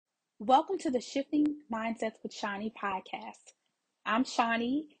Welcome to the Shifting Mindsets with Shawnee podcast. I'm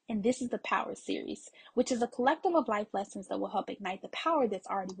Shawnee, and this is the Power Series, which is a collective of life lessons that will help ignite the power that's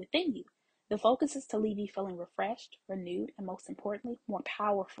already within you. The focus is to leave you feeling refreshed, renewed, and most importantly, more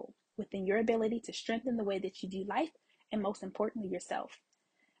powerful within your ability to strengthen the way that you view life and most importantly, yourself.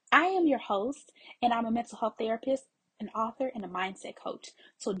 I am your host, and I'm a mental health therapist, an author, and a mindset coach.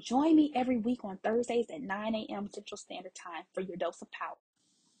 So join me every week on Thursdays at 9 a.m. Central Standard Time for your dose of power.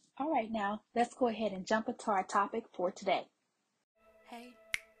 All right, now let's go ahead and jump into our topic for today. Hey,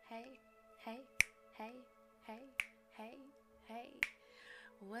 hey, hey, hey, hey, hey, hey.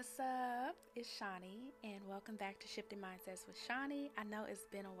 What's up? It's Shawnee, and welcome back to Shifting Mindsets with Shawnee. I know it's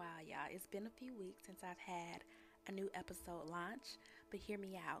been a while, y'all. It's been a few weeks since I've had a new episode launch, but hear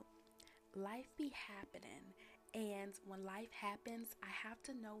me out. Life be happening, and when life happens, I have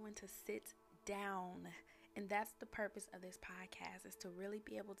to know when to sit down. And that's the purpose of this podcast, is to really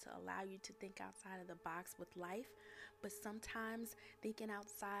be able to allow you to think outside of the box with life. But sometimes thinking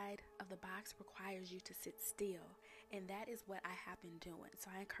outside of the box requires you to sit still. And that is what I have been doing. So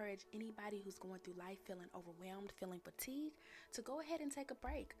I encourage anybody who's going through life feeling overwhelmed, feeling fatigued, to go ahead and take a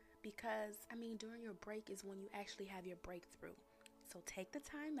break. Because, during your break is when you actually have your breakthrough. So take the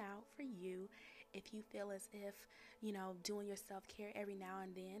time out for you. If you feel as if, doing your self-care every now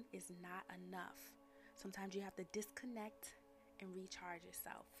and then is not enough. Sometimes you have to disconnect and recharge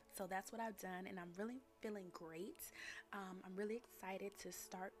yourself. So that's what I've done, and I'm really feeling great. I'm really excited to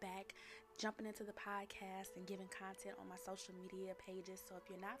start back jumping into the podcast and giving content on my social media pages. So if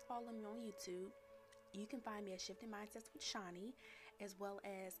you're not following me on YouTube, you can find me at Shifting Mindsets with Shawnee, as well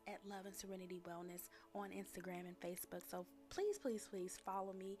as at Love and Serenity Wellness on Instagram and Facebook. So please, please, please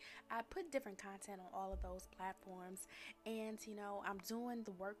follow me. I put different content on all of those platforms, and I'm doing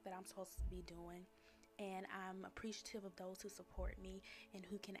the work that I'm supposed to be doing. And I'm appreciative of those who support me and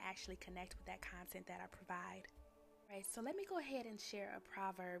who can actually connect with that content that I provide. All right, so let me go ahead and share a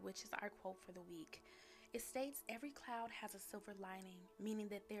proverb, which is our quote for the week. It states, "Every cloud has a silver lining," meaning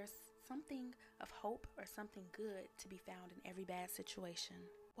that there's something of hope or something good to be found in every bad situation.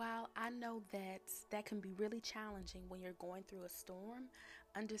 While I know that can be really challenging when you're going through a storm,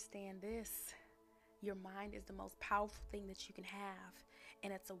 understand this. Your mind is the most powerful thing that you can have,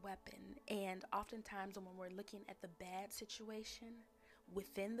 and it's a weapon. And oftentimes when we're looking at the bad situation,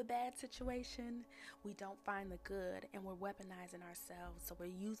 within the bad situation, we don't find the good, and we're weaponizing ourselves. So we're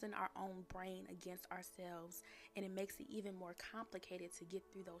using our own brain against ourselves, and it makes it even more complicated to get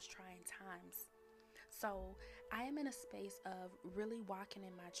through those trying times. So I am in a space of really walking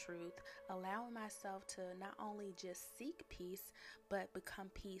in my truth, allowing myself to not only just seek peace, but become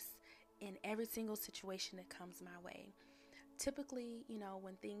peace in every single situation that comes my way. Typically,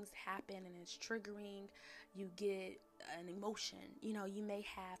 when things happen and it's triggering, you get an emotion. You may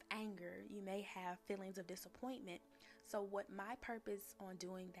have anger, you may have feelings of disappointment. So what my purpose on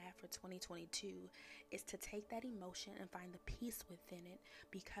doing that for 2022 is to take that emotion and find the peace within it,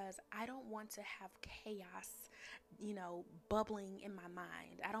 because I don't want to have chaos, bubbling in my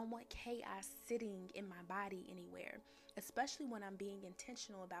mind. I don't want chaos sitting in my body anywhere, especially when I'm being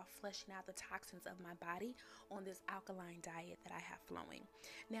intentional about flushing out the toxins of my body on this alkaline diet that I have flowing.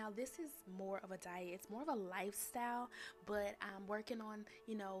 Now, this is more of a diet. It's more of a lifestyle, but I'm working on,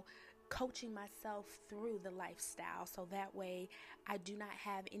 coaching myself through the lifestyle, so that way I do not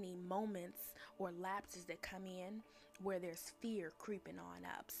have any moments or lapses that come in where there's fear creeping on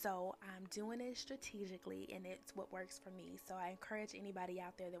up. So I'm doing it strategically, and it's what works for me. So I encourage anybody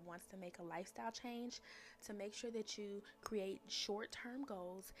out there that wants to make a lifestyle change to make sure that you create short-term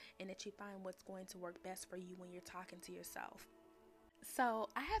goals and that you find what's going to work best for you when you're talking to yourself. So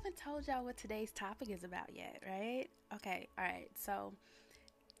I haven't told y'all what today's topic is about yet, right? Okay, all right. So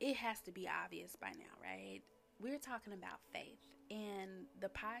it has to be obvious by now, right? We're talking about faith, and the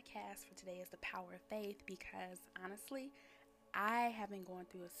podcast for today is the power of faith, because honestly, I have been going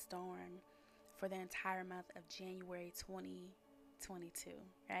through a storm for the entire month of January 2022,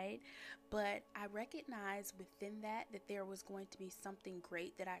 right? But I recognized within that there was going to be something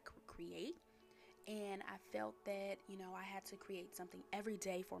great that I could create. And I felt that, I had to create something every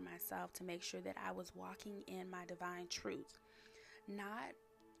day for myself to make sure that I was walking in my divine truth. Not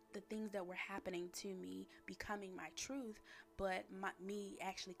the things that were happening to me becoming my truth, but me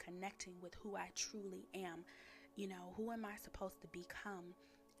actually connecting with who I truly am. Who am I supposed to become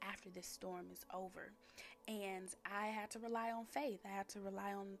after this storm is over? And I had to rely on faith. I had to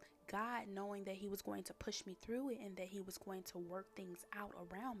rely on God, knowing that He was going to push me through it and that He was going to work things out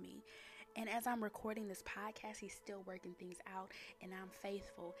around me. And as I'm recording this podcast, He's still working things out, and I'm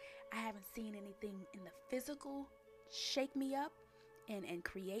faithful. I haven't seen anything in the physical shake me up, and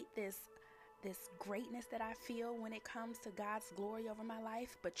create this greatness that I feel when it comes to God's glory over my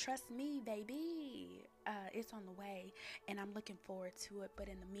life. But trust me, baby, it's on the way, and I'm looking forward to it. But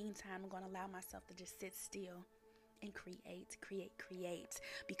in the meantime, I'm going to allow myself to just sit still and create.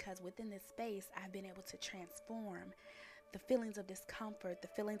 Because within this space, I've been able to transform the feelings of discomfort, the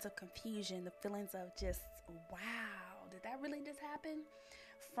feelings of confusion, the feelings of just, wow, did that really just happen?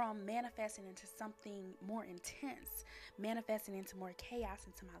 From manifesting into something more intense, manifesting into more chaos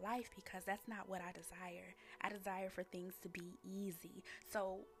into my life, because that's not what I desire. I desire for things to be easy.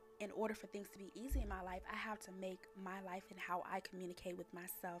 So in order for things to be easy in my life, I have to make my life and how I communicate with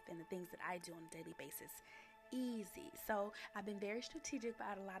myself and the things that I do on a daily basis easy. So I've been very strategic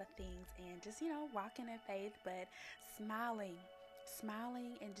about a lot of things and just, walking in faith, but smiling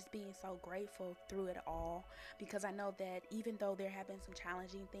and just being so grateful through it all, because I know that even though there have been some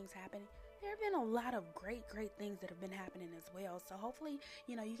challenging things happening, there have been a lot of great things that have been happening as well. So hopefully,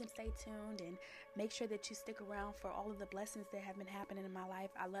 you can stay tuned and make sure that you stick around for all of the blessings that have been happening in my life.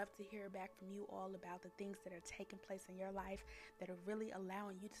 I love to hear back from you all about the things that are taking place in your life that are really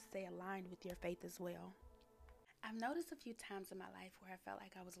allowing you to stay aligned with your faith as well. I've noticed a few times in my life where I felt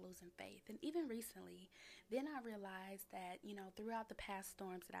like I was losing faith. And even recently, then I realized that, throughout the past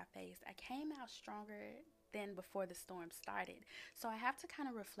storms that I faced, I came out stronger than before the storm started. So I have to kind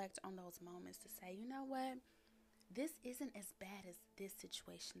of reflect on those moments to say, you know what? This isn't as bad as this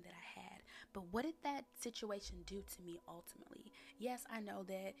situation that I had. But what did that situation do to me ultimately? Yes, I know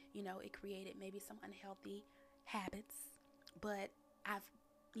that, it created maybe some unhealthy habits, but I've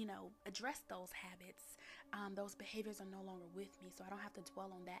addressed those habits. Those behaviors are no longer with me, so I don't have to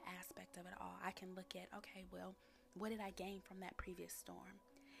dwell on that aspect of it all. I can look at, okay, well, what did I gain from that previous storm?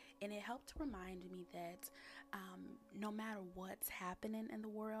 And it helped to remind me that no matter what's happening in the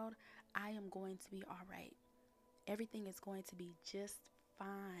world, I am going to be all right. Everything is going to be just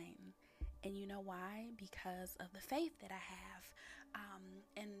fine. And you know why? Because of the faith that I have.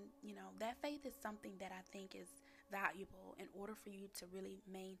 And that faith is something that I think is valuable in order for you to really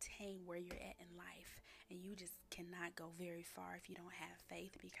maintain where you're at in life. And you just cannot go very far if you don't have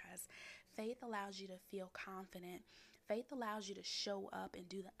faith, because faith allows you to feel confident. Faith allows you to show up and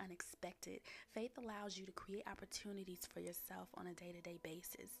do the unexpected. Faith allows you to create opportunities for yourself on a day-to-day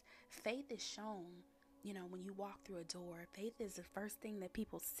basis. Faith is shown, when you walk through a door. Faith is the first thing that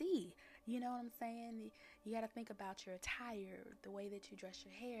people see. You know what I'm saying? You got to think about your attire, the way that you dress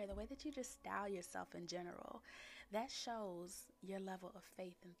your hair, the way that you just style yourself in general. That shows your level of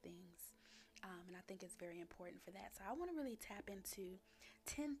faith in things. And I think it's very important for that. So I want to really tap into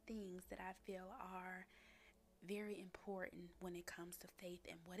 10 things that I feel are very important when it comes to faith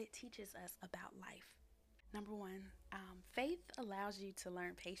and what it teaches us about life. Number one, faith allows you to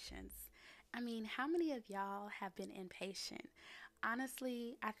learn patience. I mean, how many of y'all have been impatient?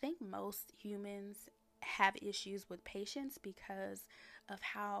 Honestly, I think most humans have issues with patience because of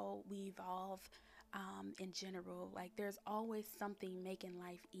how we evolve in general. Like, there's always something making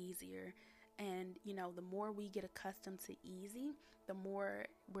life easier. And, the more we get accustomed to easy, the more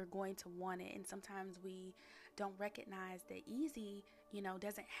we're going to want it. And sometimes we don't recognize that easy,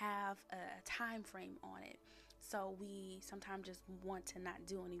 doesn't have a time frame on it. So we sometimes just want to not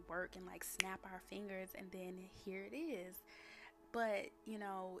do any work and like snap our fingers, and then here it is. But,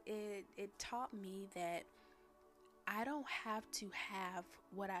 it taught me that I don't have to have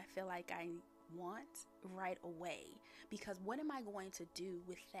what I feel like I want right away, because what am I going to do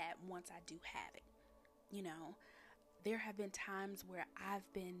with that once I do have it? There have been times where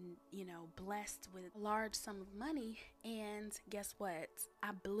I've been, blessed with a large sum of money, and guess what?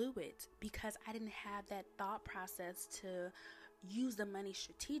 I blew it because I didn't have that thought process to use the money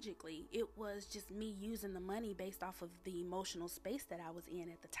strategically. It was just me using the money based off of the emotional space that I was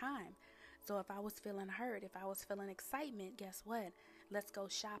in at the time. So if I was feeling hurt, if I was feeling excitement, guess what? Let's go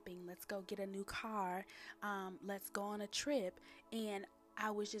shopping. Let's go get a new car. Let's go on a trip. And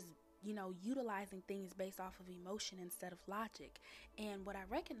I was just, utilizing things based off of emotion instead of logic. And what I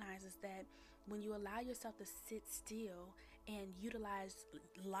recognize is that when you allow yourself to sit still and utilize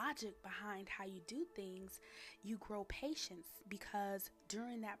logic behind how you do things, you grow patience, because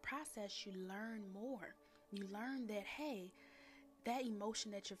during that process, you learn more. You learn that, hey, that emotion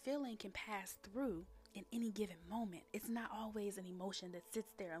that you're feeling can pass through in any given moment. It's not always an emotion that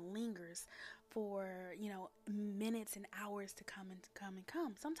sits there and lingers for, minutes and hours to come.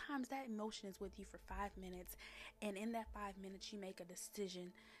 Sometimes that emotion is with you for 5 minutes, and in that 5 minutes, you make a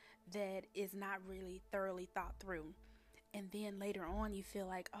decision that is not really thoroughly thought through. And then later on, you feel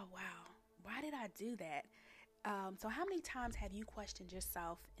like, oh, wow, why did I do that? So how many times have you questioned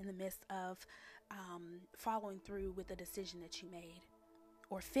yourself in the midst of following through with the decision that you made?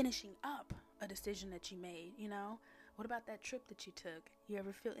 or finishing up a decision that you made, you know? What about that trip that you took? You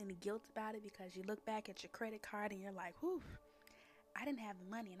ever feel any guilt about it because you look back at your credit card and you're like, whew, I didn't have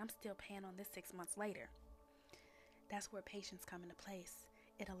the money and I'm still paying on this 6 months later. That's where patience comes into place.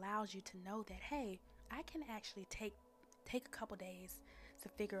 It allows you to know that, hey, I can actually take a couple days to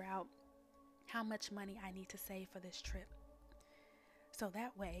figure out how much money I need to save for this trip. So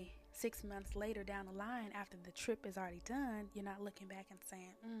that way, 6 months later down the line, after the trip is already done, you're not looking back and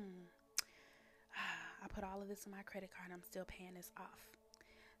saying, I put all of this on my credit card and I'm still paying this off.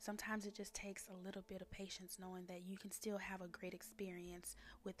 Sometimes it just takes a little bit of patience knowing that you can still have a great experience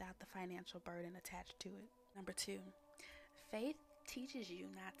without the financial burden attached to it. Number 2, faith teaches you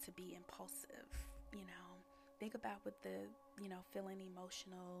not to be impulsive. Think about with the, feeling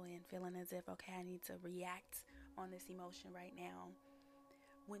emotional and feeling as if, okay, I need to react on this emotion right now.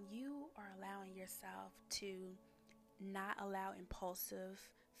 When you are allowing yourself to not allow impulsive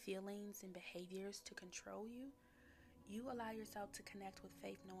feelings and behaviors to control you, you allow yourself to connect with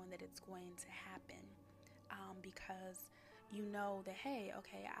faith knowing that it's going to happen, because you know that, hey,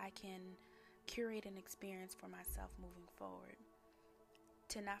 okay, I can curate an experience for myself moving forward.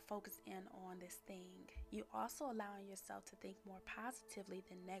 To not focus in on this thing. You also allowing yourself to think more positively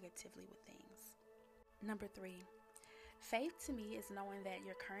than negatively with things. Number 3, faith to me is knowing that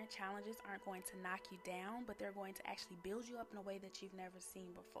your current challenges aren't going to knock you down, but they're going to actually build you up in a way that you've never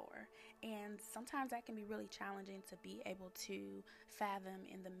seen before. And sometimes that can be really challenging to be able to fathom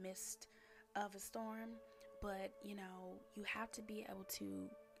in the midst of a storm. But, you have to be able to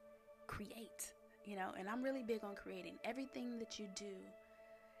create, and I'm really big on creating. Everything that you do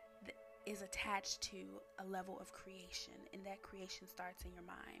is attached to a level of creation, and that creation starts in your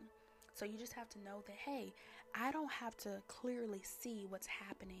mind. So you just have to know that, hey, I don't have to clearly see what's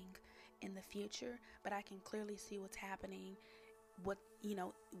happening in the future, but I can clearly see what's happening,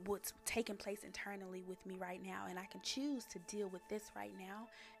 what's taking place internally with me right now, and I can choose to deal with this right now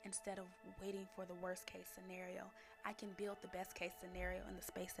instead of waiting for the worst case scenario. I can build the best case scenario in the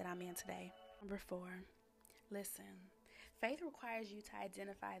space that I'm in today. Number 4, listen. Faith requires you to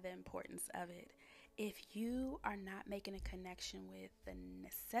identify the importance of it. If you are not making a connection with the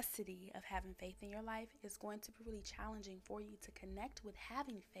necessity of having faith in your life, it's going to be really challenging for you to connect with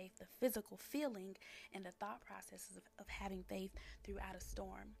having faith, the physical feeling and the thought processes of having faith throughout a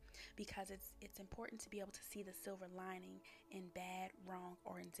storm, because it's important to be able to see the silver lining in bad, wrong,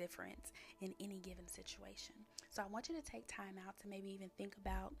 or indifference in any given situation. So I want you to take time out to maybe even think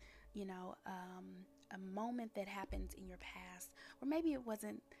about, a moment that happened in your past, or maybe it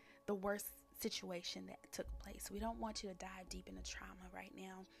wasn't the worst situation that took place. We don't want you to dive deep into trauma right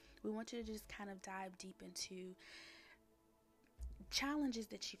now. We want you to just kind of dive deep into challenges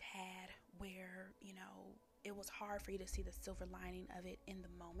that you've had where, it was hard for you to see the silver lining of it in the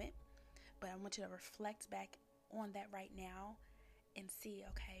moment. But I want you to reflect back on that right now and see,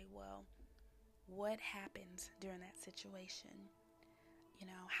 okay, well, what happened during that situation?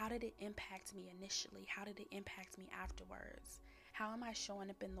 How did it impact me initially? How did it impact me afterwards? How am I showing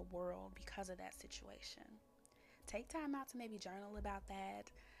up in the world because of that situation? Take time out to maybe journal about that,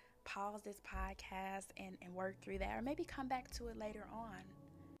 pause this podcast and work through that, or maybe come back to it later on.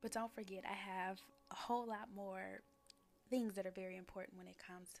 But don't forget, I have a whole lot more things that are very important when it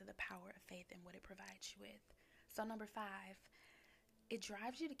comes to the power of faith and what it provides you with. So number 5, it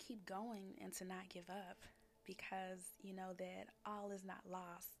drives you to keep going and to not give up, because you know that all is not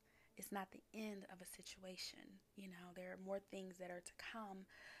lost. It's not the end of a situation. There are more things that are to come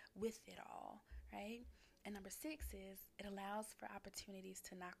with it all, right? And number 6 is it allows for opportunities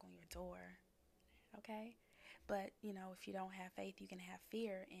to knock on your door, okay? But, if you don't have faith, you can have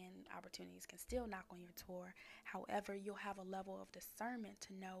fear, and opportunities can still knock on your door. However, you'll have a level of discernment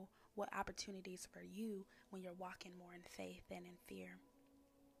to know what opportunities for you when you're walking more in faith than in fear.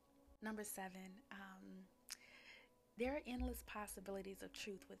 Number 7, there are endless possibilities of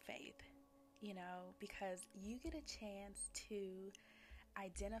truth with faith, because you get a chance to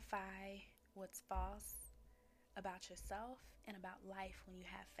identify what's false about yourself and about life when you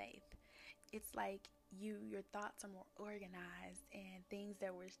have faith. It's like your thoughts are more organized, and things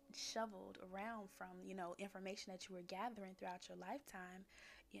that were shoveled around from, information that you were gathering throughout your lifetime,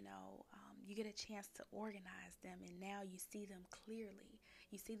 you get a chance to organize them, and now you see them clearly,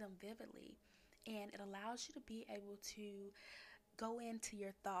 you see them vividly, and it allows you to be able to go into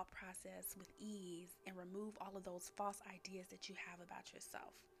your thought process with ease and remove all of those false ideas that you have about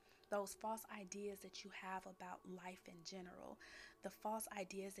yourself. Those false ideas that you have about life in general, the false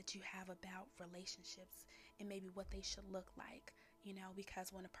ideas that you have about relationships and maybe what they should look like,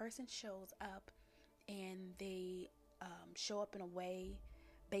 because when a person shows up and they show up in a way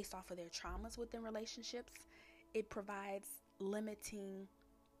based off of their traumas within relationships, it provides limiting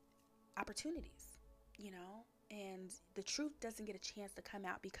opportunities, you know, and the truth doesn't get a chance to come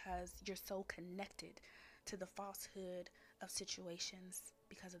out because you're so connected to the falsehood of situations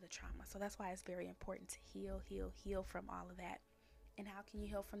because of the trauma. So that's why it's very important to heal from all of that. And how can you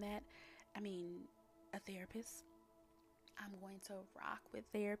heal from that? I mean, a therapist. I'm going to rock with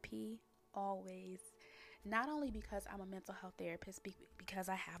therapy always. Not only because I'm a mental health therapist, because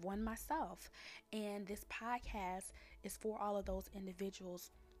I have one myself. And this podcast is for all of those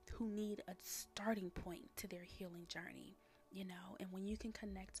individuals who need a starting point to their healing journey, you know, and when you can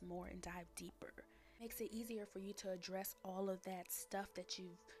connect more and dive deeper, it makes it easier for you to address all of that stuff that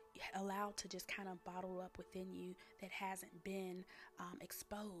you've allowed to just kind of bottle up within you that hasn't been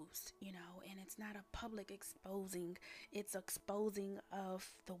exposed, you know. And it's not a public exposing, it's exposing of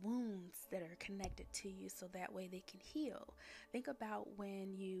the wounds that are connected to you so that way they can heal. Think about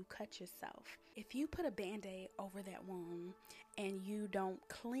when you cut yourself. If you put a band-aid over that wound and you don't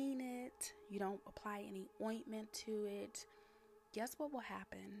clean it, you don't apply any ointment to it, guess what will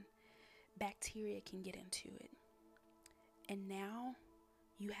happen? Bacteria can get into it. And now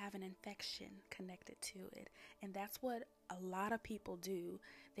you have an infection connected to it. And that's what a lot of people do.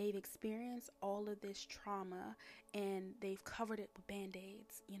 They've experienced all of this trauma and they've covered it with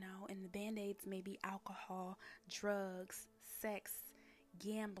band-aids, you know, and the band-aids may be alcohol, drugs, sex,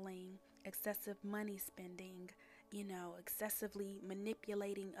 gambling, excessive money spending, you know, excessively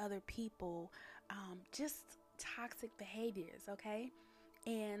manipulating other people, just toxic behaviors, okay?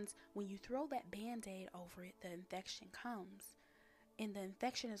 And when you throw that band-aid over it, the infection comes. And the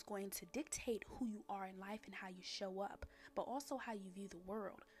infection is going to dictate who you are in life and how you show up, but also how you view the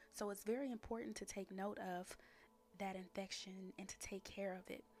world. So it's very important to take note of that infection and to take care of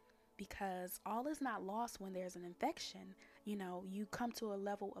it, because all is not lost when there's an infection. You know, you come to a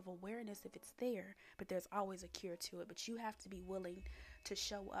level of awareness if it's there, but there's always a cure to it. But you have to be willing to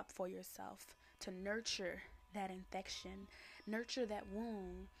show up for yourself, to nurture that infection, nurture that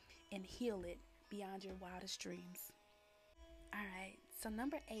wound, and heal it beyond your wildest dreams. All right, so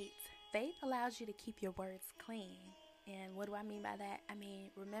number 8, faith allows you to keep your words clean. And what do I mean by that? I mean,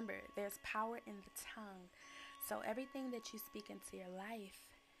 remember, there's power in the tongue. So everything that you speak into your life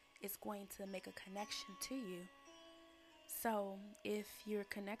is going to make a connection to you. So if you're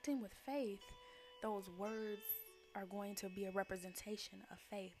connecting with faith, those words are going to be a representation of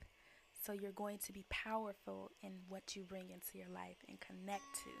faith. So you're going to be powerful in what you bring into your life and connect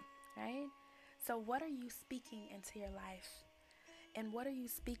to, right? So what are you speaking into your life? And what are you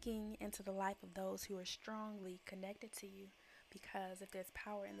speaking into the life of those who are strongly connected to you? Because if there's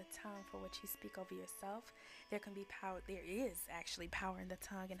power in the tongue for what you speak over yourself, there is actually power in the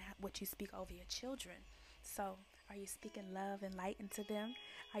tongue and what you speak over your children. So are you speaking love and light into them?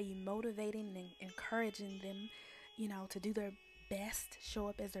 Are you motivating and encouraging them, you know, to do their best, show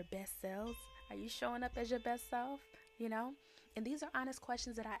up as their best selves? Are you showing up as your best self, you know? And these are honest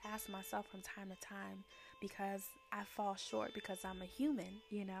questions that I ask myself from time to time, because I fall short because I'm a human,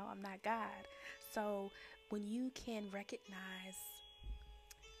 you know, I'm not God. So when you can recognize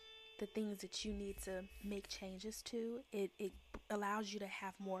the things that you need to make changes to, it allows you to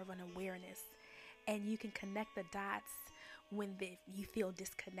have more of an awareness, and you can connect the dots when you feel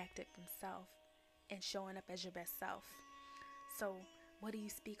disconnected from self and showing up as your best self. So what do you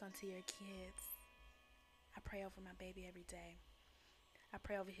speak onto your kids? I pray over my baby every day. I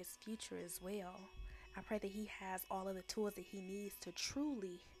pray over his future as well. I pray that he has all of the tools that he needs to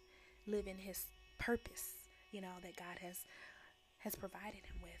truly live in his purpose, you know, that God has provided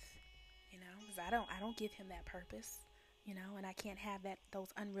him with, you know, because I don't give him that purpose, you know, and I can't have those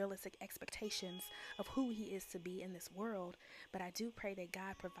unrealistic expectations of who he is to be in this world. But I do pray that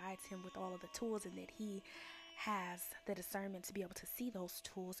God provides him with all of the tools and that he has the discernment to be able to see those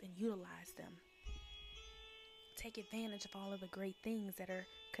tools and utilize them. Take advantage of all of the great things that are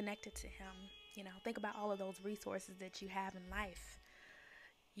connected to him. You know, think about all of those resources that you have in life.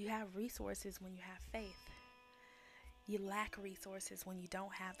 You have resources when you have faith. You lack resources when you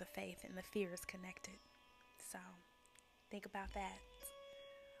don't have the faith and the fear is connected. So think about that.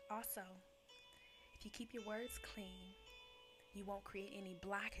 Also, if you keep your words clean, you won't create any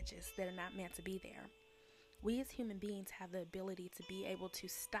blockages that are not meant to be there. We as human beings have the ability to be able to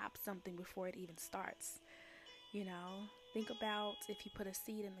stop something before it even starts. You know, think about if you put a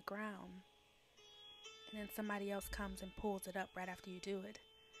seed in the ground and then somebody else comes and pulls it up right after you do it.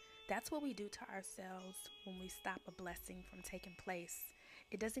 That's what we do to ourselves when we stop a blessing from taking place.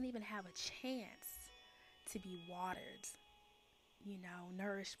 It doesn't even have a chance to be watered, you know,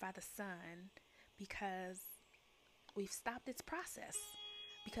 nourished by the sun, because we've stopped its process.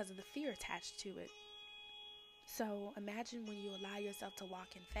 because of the fear attached to it. So imagine when you allow yourself to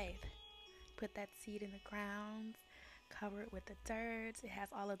walk in faith. Put that seed in the ground, cover it with the dirt. It has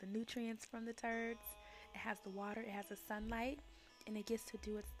all of the nutrients from the dirt. It has the water, it has the sunlight, and it gets to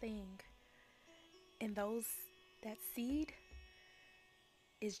do its thing. And that seed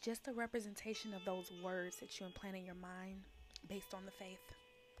is just a representation of those words that you implant in your mind based on the faith.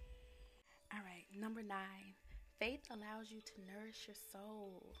 All right, number 9. Faith allows you to nourish your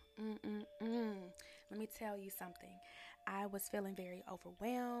soul. Let me tell you something. I was feeling very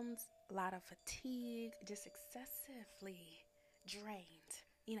overwhelmed, a lot of fatigue, just excessively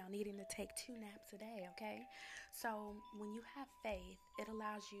drained, needing to take 2 naps a day, okay? So when you have faith, it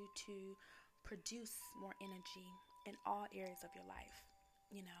allows you to produce more energy in all areas of your life.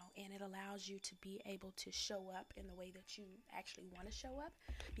 And it allows you to be able to show up in the way that you actually want to show up,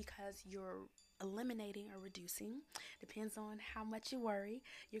 because you're eliminating or reducing, depends on how much you worry,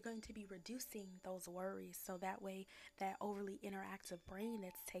 you're going to be reducing those worries, so that way that overly interactive brain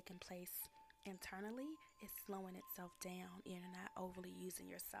that's taking place internally is slowing itself down and you're not overly using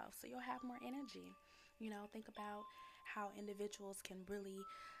yourself, so you'll have more energy. Think about how individuals can really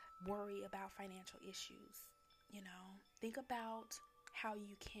worry about financial issues. Think about how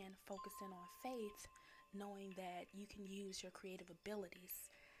you can focus in on faith, knowing that you can use your creative abilities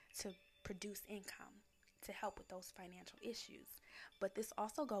to produce income to help with those financial issues. But this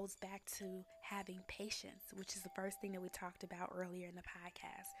also goes back to having patience, which is the first thing that we talked about earlier in the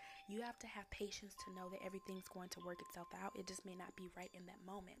podcast. You have to have patience to know that everything's going to work itself out. It just may not be right in that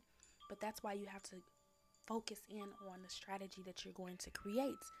moment. But that's why you have to focus in on the strategy that you're going to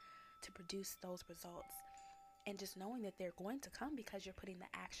create to produce those results. And just knowing that they're going to come because you're putting the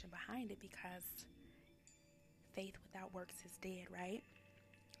action behind it, because faith without works is dead, right?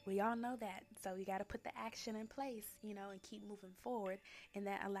 We all know that. So you got to put the action in place, and keep moving forward. And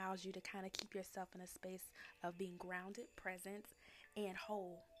that allows you to kind of keep yourself in a space of being grounded, present, and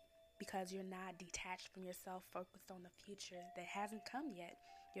whole, because you're not detached from yourself, focused on the future that hasn't come yet.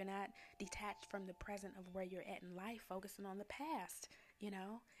 You're not detached from the present of where you're at in life, focusing on the past.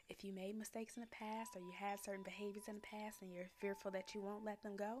 If you made mistakes in the past, or you had certain behaviors in the past and you're fearful that you won't let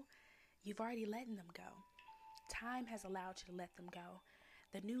them go, you've already let them go. Time has allowed you to let them go.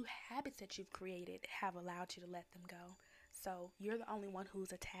 The new habits that you've created have allowed you to let them go. So you're the only one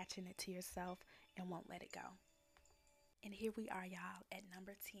who's attaching it to yourself and won't let it go. And here we are, y'all, at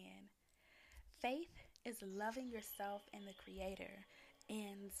number 10. Faith is loving yourself and the Creator.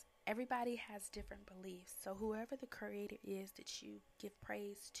 And everybody has different beliefs. So whoever the Creator is that you give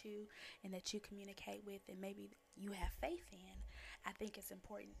praise to and that you communicate with and maybe you have faith in, I think it's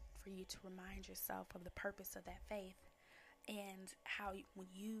important for you to remind yourself of the purpose of that faith, and how when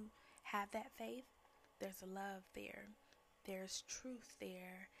you have that faith, there's a love there, there's truth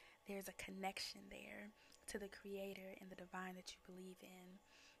there, there's a connection there to the Creator and the divine that you believe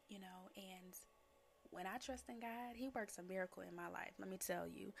in, and when I trust in God, He works a miracle in my life, let me tell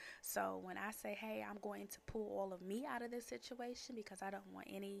you. So when I say, hey, I'm going to pull all of me out of this situation because I don't want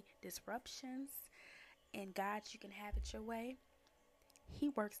any disruptions, and God, you can have it your way, He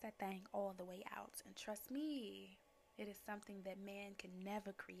works that thing all the way out. And trust me, it is something that man can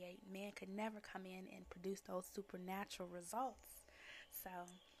never create. Man could never come in and produce those supernatural results. So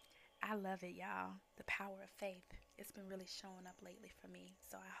I love it, y'all. The power of faith. It's been really showing up lately for me.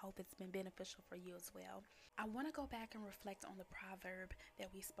 So I hope it's been beneficial for you as well. I want to go back and reflect on the proverb that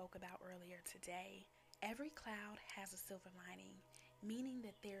we spoke about earlier today. Every cloud has a silver lining, meaning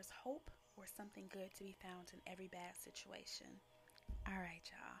that there's hope or something good to be found in every bad situation. All right,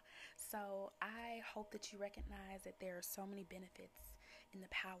 y'all. So I hope that you recognize that there are so many benefits in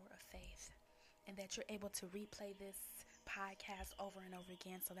the power of faith, and that you're able to replay this podcast over and over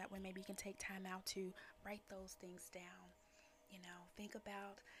again, so that way maybe you can take time out to write those things down. Think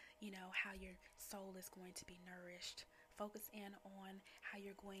about, how your soul is going to be nourished. Focus in on how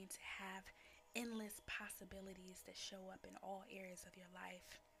you're going to have endless possibilities that show up in all areas of your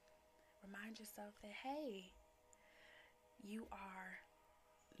life. Remind yourself that, hey, you are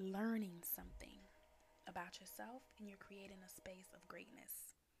learning something about yourself and you're creating a space of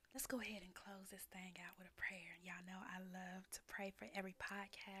greatness. Let's go ahead and close this thing out with a prayer. Y'all know I love to pray for every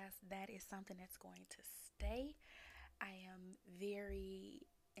podcast. That is something that's going to stay. I am very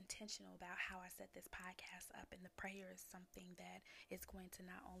intentional about how I set this podcast up, and the prayer is something that is going to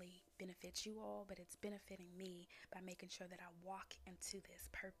not only benefit you all, but it's benefiting me by making sure that I walk into this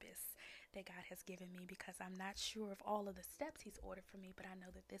purpose that God has given me, because I'm not sure of all of the steps He's ordered for me, but I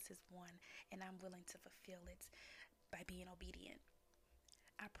know that this is one, and I'm willing to fulfill it by being obedient.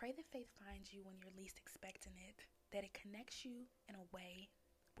 I pray that faith finds you when you're least expecting it, that it connects you in a way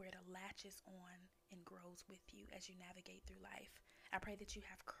where it latches on and grows with you as you navigate through life. I pray that you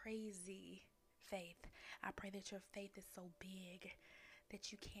have crazy faith. I pray that your faith is so big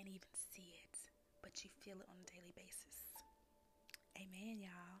that you can't even see it, but you feel it on a daily basis. Amen,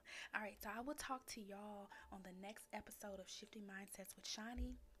 y'all. All right, so I will talk to y'all on the next episode of Shifting Mindsets with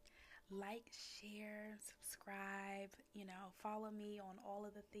Shawnee. Like, share, subscribe, follow me on all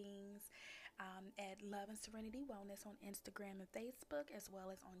of the things at Love and Serenity Wellness on Instagram and Facebook, as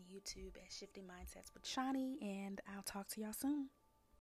well as on YouTube at Shifting Mindsets with Shawnee. And I'll talk to y'all soon.